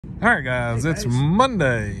All right, guys, it's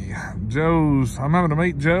Monday. I'm having to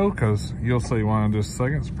meet Joe because you'll see why in just a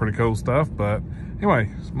second. It's pretty cool stuff. But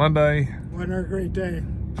anyway, it's Monday. What a great day.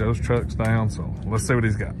 Joe's truck's down, so let's see what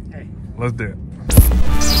he's got. Hey. Let's do it.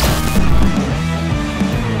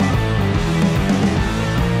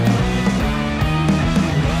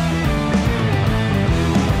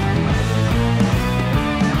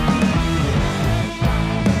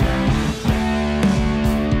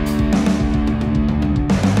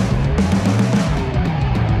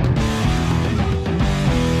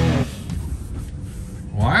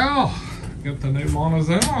 Got the new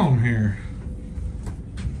Montezuma on here.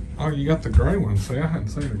 Oh, you got the gray one. See, I hadn't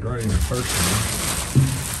seen the gray in the first one.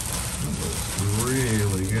 That looks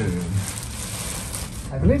really good.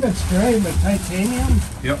 I believe it's gray with titanium.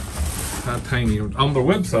 Yep, titanium. On the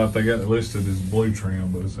website, they got it listed as blue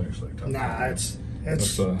trim, but it's actually titanium. Nah,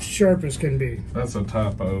 it's sharp as can be. That's a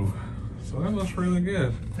typo. So that looks really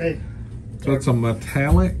good. Hey. So it's a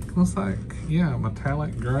metallic, looks like, yeah,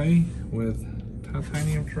 metallic gray with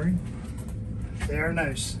titanium trim. They are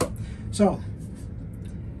nice. So,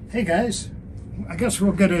 hey guys, I guess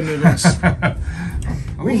we'll get into this. I'm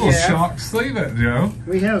a little shocked to see that, Joe.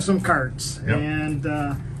 We have some carts, yep. And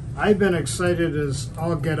I've been excited as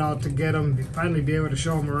all get out to get them, finally be able to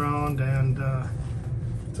show them around and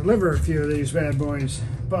deliver a few of these bad boys.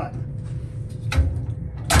 But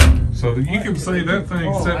so you can see that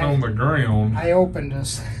thing sitting on the ground. I opened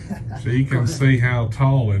this. So you can see how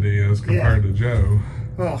tall it is compared to Joe.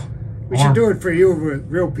 Well, we should do it for you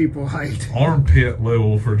with real people height. Armpit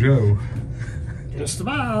level for Joe. Just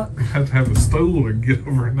about. You have to have a stool to get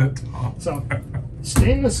over in that top. So,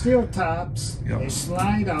 stainless steel tops. Yep. They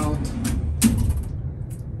slide out.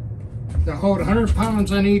 They hold 100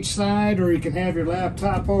 pounds on each side, or you can have your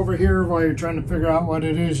laptop over here while you're trying to figure out what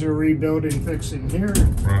it is you're rebuilding, fixing here.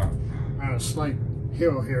 Right. On a slight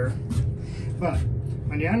hill here. But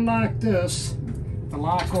when you unlock this, the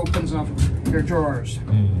lock opens up your drawers.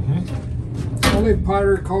 Fully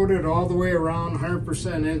powder coated all the way around,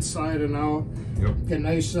 100% inside and out. Yep. Get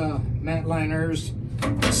nice matte liners.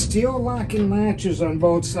 Steel locking latches on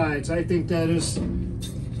both sides. I think that's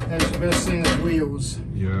the best thing is wheels.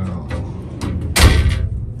 Yeah.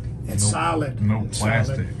 It's solid. No it's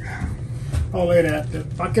plastic. Solid. Oh, look at that. The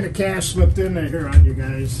bucket of cash slipped in there here on you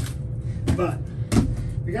guys. But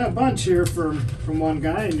we got a bunch here from one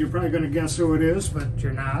guy, and you're probably going to guess who it is, but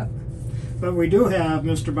you're not. But we do have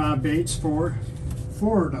Mr. Bob Bates for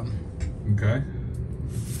 4 of them. Okay.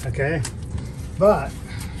 Okay. But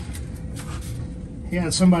he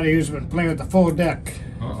had somebody who's been playing with the full deck.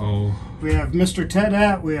 Uh-oh. We have Mr. Ted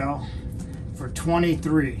Atwell for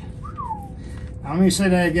 23. Now, let me say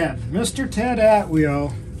that again. Mr. Ted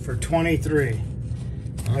Atwell for 23.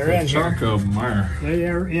 They're in here. Chunk of them there. They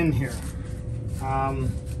are in here. Now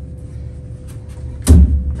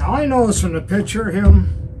I noticed from the picture of him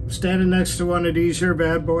standing next to one of these here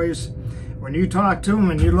bad boys, when you talk to him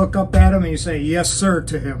and you look up at him and you say yes sir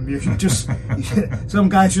to him, you just some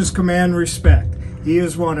guys just command respect. He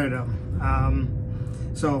is one of them.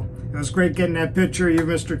 So it was great getting that picture of you,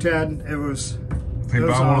 Mr. Ted. It was He bought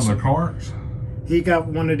awesome. one of the carts? He got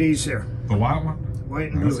one of these here. The white one?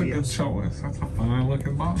 White and blue. That's a good choice. That's a fine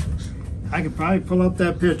looking box. I could probably pull up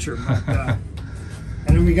that picture. But,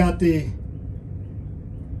 and then we got the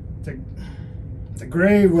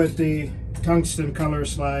gray with the tungsten color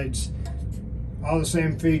slides. All the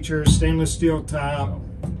same features, stainless steel top.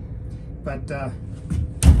 But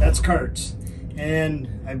that's carts. And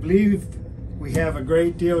I believe we have a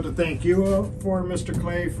great deal to thank you for, Mr.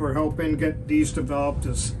 Clay, for helping get these developed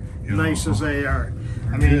as nice as they are.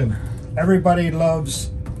 I mean, everybody loves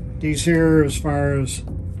these here as far as,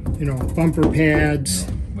 you know, bumper pads.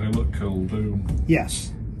 Yeah, they look cool too.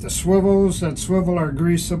 Yes. The swivels that swivel are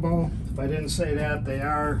greasable. If I didn't say that, they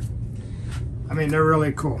are. I mean, they're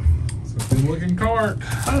really cool. It's a good looking cart.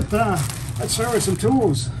 But let's start with some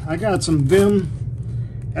tools. I got some Vim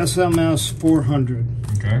SMS 400.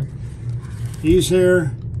 Okay. These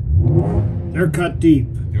here, they're cut deep.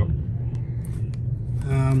 Yep.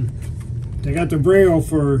 They got the braille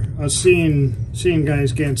for us seeing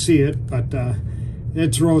guys can't see it, but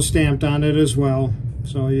it's roll stamped on it as well.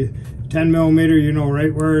 So 10 millimeter, you know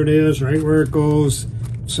right where it is, right where it goes.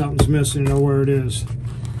 If something's missing, you know where it is.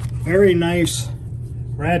 Very nice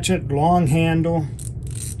ratchet, long handle.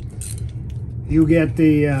 You get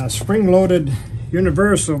the spring-loaded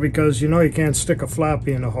universal because you know you can't stick a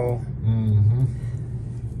floppy in a hole.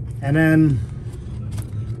 And then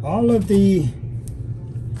all of the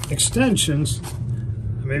extensions,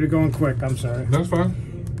 maybe going quick, I'm sorry. That's fine.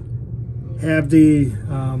 Have the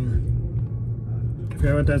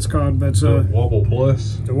forget what that's called, but it's a wobble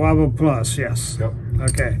plus. The wobble plus, yes. Yep.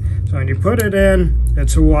 Okay, so when you put it in,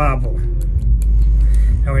 it's a wobble.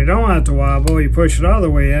 And when you don't want it to wobble, you push it all the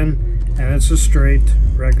way in, and it's a straight,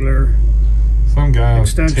 regular Some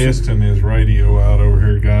guy's testing his radio out over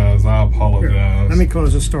here, guys. I apologize. Here, let me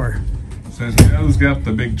close the store. Since Joe's got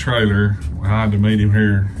the big trailer, I had to meet him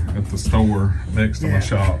here at the store next to my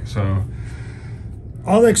shop. So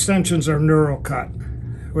all the extensions are neural cut,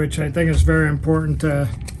 which I think is very important to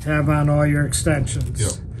have on all your extensions.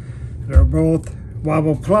 Yep. They're both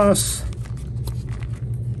Wobble Plus.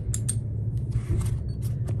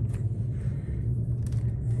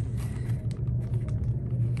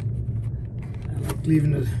 I like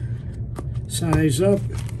leaving the size up.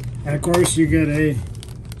 And of course you get a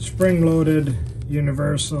spring-loaded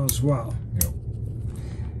universal as well. Yep.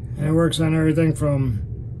 And it works on everything from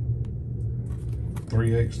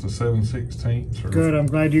 3/8 to 7/16. Good, I'm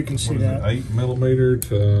glad you can see that. 8mm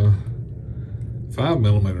to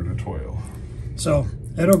 5mm to 12. So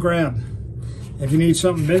it'll grab. If you need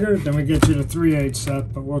something bigger, then we get you the 3/8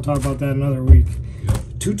 set, but we'll talk about that another week.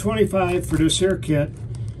 Yep. $225 for this here kit.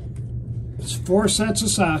 It's 4 sets of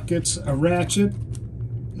sockets, a ratchet,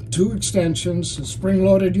 2 extensions, a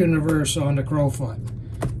spring-loaded universal, and a crowfoot.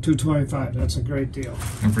 $225. That's a great deal.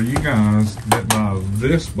 And for you guys that buy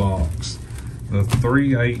this box, the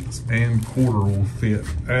 3/8 and quarter will fit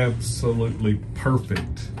absolutely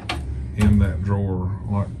perfect in that drawer.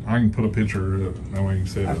 Like, I can put a picture of it, that way you can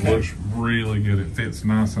see it. Okay. It looks really good. It fits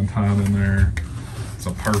nice and tight in there. It's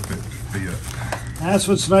a perfect fit. That's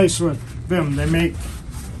what's nice with them. They make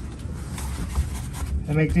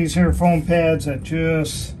these here foam pads that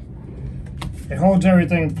just, it holds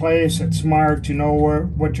everything in place. It's marked. You know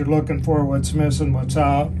what you're looking for, what's missing, what's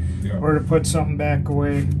out, where to put something back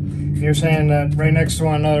away. You're saying that right next to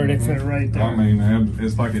one another, they fit right there. I mean,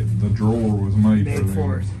 it's like the drawer was made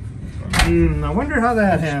for it. them. I wonder how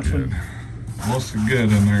that happened. Good. Looks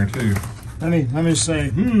good in there too. Let me say,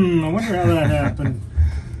 I wonder how that happened.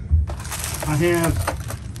 I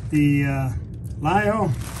have the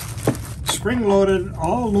Lyle spring-loaded,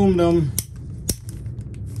 all aluminum,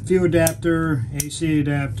 fuel adapter, AC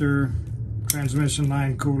adapter, transmission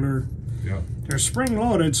line cooler. Yep. They're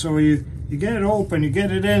spring-loaded, so you get it open, you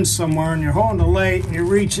get it in somewhere, and you're holding the light, and you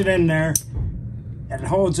reach it in there, and it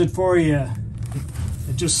holds it for you.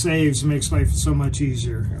 It just saves, makes life so much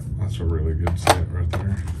easier. Yeah, that's a really good set right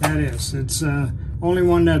there. That is. It's only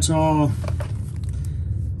one that's all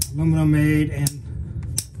aluminum made and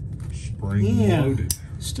spring-loaded.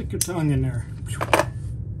 Stick your tongue in there.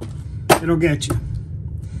 It'll get you.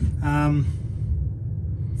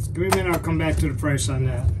 Give me a minute, I'll come back to the price on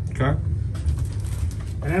that. Okay.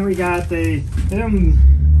 And then we got the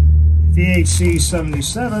VHC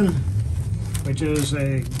 77, which is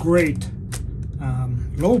a great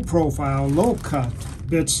low profile, low cut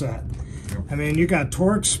bit set. Yep. I mean, you got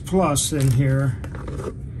Torx Plus in here,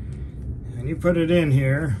 and you put it in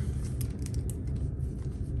here.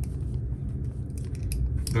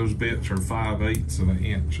 Those bits are 5/8 of an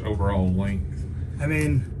inch overall length. I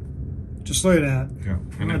mean, just look at that. Yeah,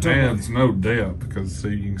 and it adds no depth because see,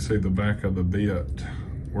 you can see the back of the bit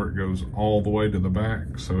where it goes all the way to the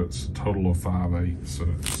back, so it's a total of 5/8, so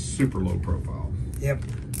it's super low profile. Yep,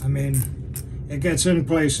 I mean, it gets in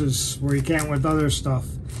places where you can't with other stuff.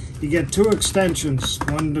 You get 2 extensions,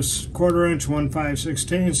 one 1/4 inch, one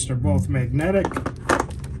 5/16. They're both magnetic.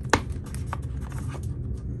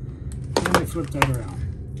 Let me flip that around.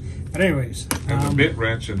 But anyways, and the bit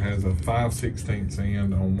ratchet has a 5/16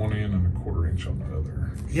 end on one end and a 1/4 inch on the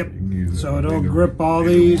other. Yep. So it'll grip all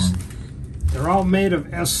these. They're all made of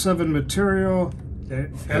S7 material.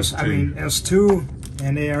 S2,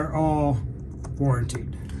 and they are all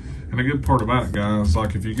warranted. And the good part about it, guys,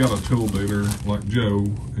 like if you got a tool dealer like Joe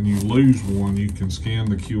and you lose one, you can scan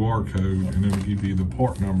the QR code and it'll give you the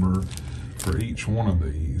part number for each one of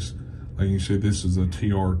these. Like you see, this is a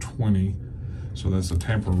TR20, so that's a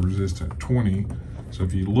tamper resistant 20. So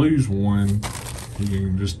if you lose one, you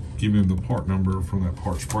can just give him the part number from that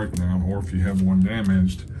parts breakdown, or if you have one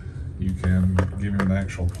damaged, you can give him the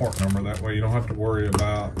actual part number. That way you don't have to worry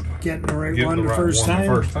about getting the right one the first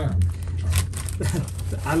time.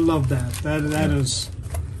 I love that.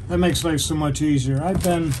 That makes life so much easier. I've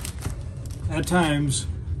been at times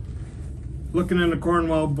looking in the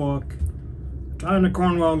Cornwell book, talking to the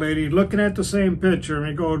Cornwell lady, looking at the same picture, and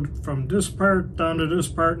we go from this part down to this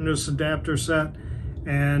part in this adapter set,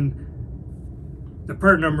 and the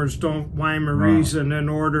part numbers don't rhyme or reason in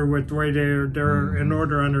order with the way they're in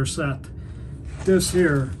order on their set. This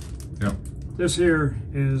here. Yep. This here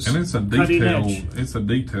is, and it's a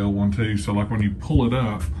detail one too. So like when you pull it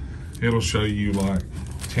up, it'll show you like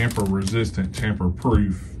tamper resistant, tamper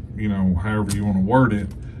proof, you know, however you want to word it.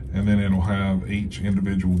 And then it'll have each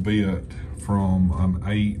individual bit from an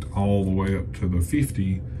 8 all the way up to the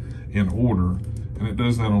 50 in order. And it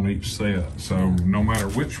does that on each set. So no matter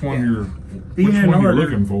which one you're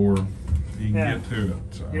looking for, you can get to it.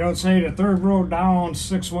 So. You don't say the third row down,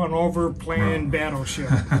 6-1 over, playing Battleship.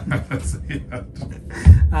 That's it.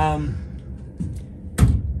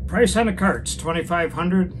 Price on the carts,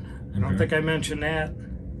 $2,500. I don't think I mentioned that.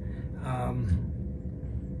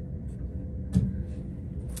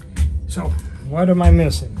 So what am I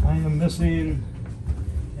missing? I am missing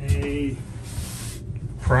a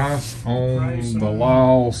price on the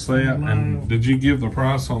Lyle set. And did you give the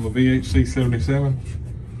price on the VHC 77?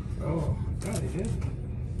 Oh, I thought I did.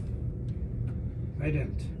 I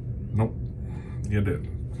didn't. Nope, you didn't.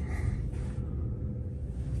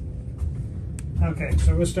 Okay,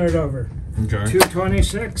 so we'll start over. Okay.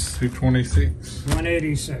 226. 226.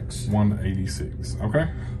 186. 186. Okay.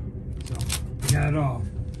 So we got it all.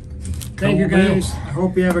 Thank you guys. I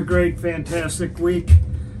hope you have a great, fantastic week.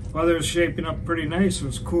 Weather's shaping up pretty nice. It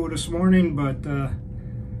was cool this morning, but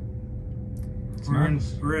we're in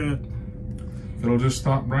it. It'll just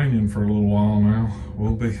stop raining for a little while now.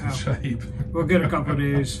 We'll be in shape. We'll get a couple of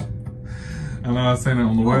days. I know I seen it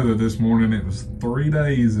on the weather this morning. It was 3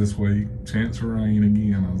 days this week. Chance of rain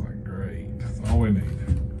again. I was like, great. That's all we need.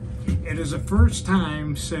 It is the first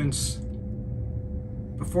time since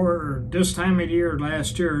before this time of year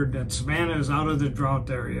last year that Savannah is out of the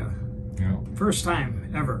drought area. Yeah. First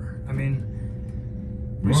time ever. I mean,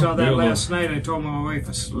 we saw that last night. I told my wife,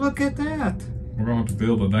 I said, look at that. We're going to have to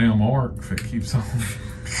build a damn ark if it keeps on.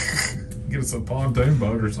 Get us a pontoon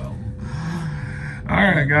boat or something. All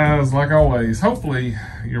right, guys, like always, hopefully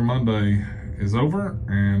your Monday is over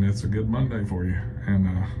and it's a good Monday for you. And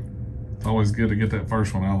it's always good to get that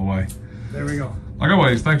first one out of the way. There we go. Like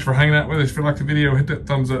always, thanks for hanging out with us. If you like the video, hit that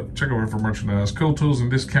thumbs up. Check over for merchandise, cool tools,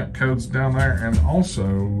 and discount codes down there. And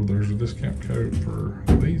also, there's a discount code for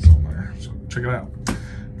these on there. So check it out. If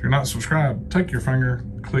you're not subscribed, take your finger,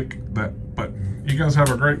 click that button. You guys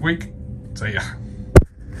have a great week. See ya.